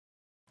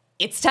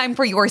It's time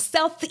for your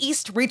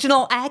Southeast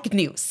Regional Ag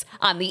News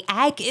on the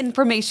Ag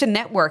Information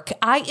Network.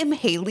 I am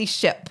Haley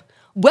Ship.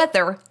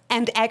 Weather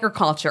and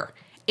agriculture.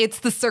 It's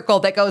the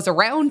circle that goes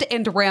around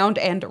and around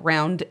and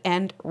around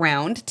and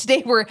round.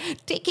 Today we're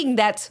taking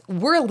that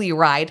whirly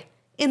ride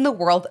in the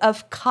world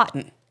of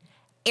cotton.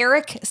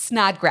 Eric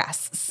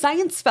Snodgrass,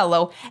 science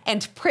fellow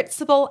and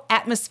principal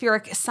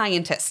atmospheric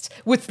scientist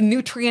with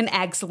Nutrien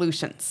Ag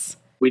Solutions.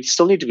 We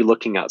still need to be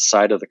looking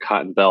outside of the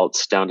cotton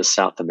belts down to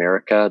South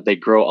America. They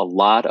grow a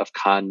lot of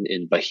cotton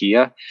in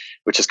Bahia,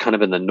 which is kind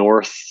of in the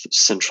north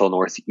central,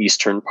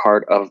 northeastern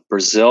part of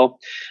Brazil.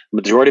 The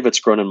majority of it's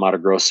grown in Mato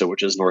Grosso,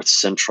 which is north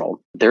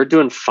central. They're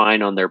doing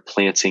fine on their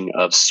planting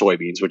of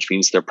soybeans, which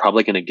means they're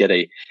probably going to get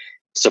a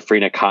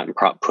safrinha cotton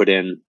crop put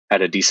in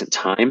at a decent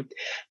time.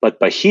 But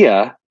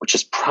Bahia, which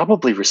is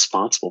probably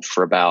responsible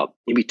for about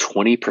maybe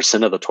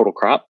 20% of the total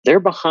crop, they're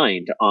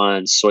behind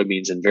on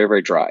soybeans and very,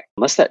 very dry.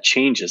 Unless that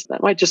changes,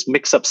 that might just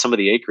mix up some of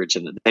the acreage,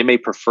 and they may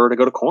prefer to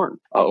go to corn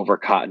over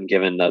cotton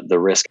given the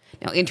risk.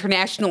 Now,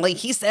 internationally,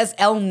 he says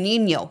El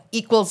Nino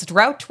equals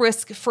drought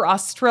risk for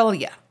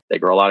Australia. They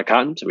grow a lot of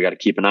cotton, so we got to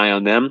keep an eye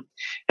on them.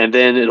 And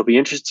then it'll be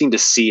interesting to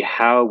see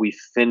how we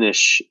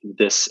finish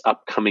this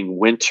upcoming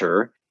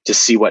winter, to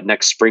see what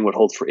next spring would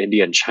hold for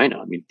India and China.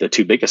 I mean, the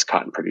two biggest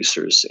cotton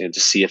producers, and to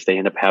see if they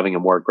end up having a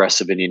more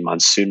aggressive Indian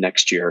monsoon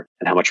next year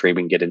and how much rain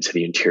we can get into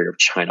the interior of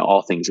China.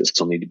 All things that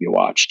still need to be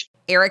watched.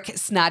 Eric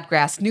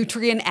Snodgrass,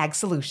 Nutrien Ag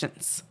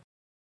Solutions.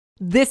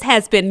 This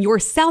has been your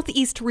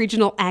Southeast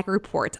Regional Ag Report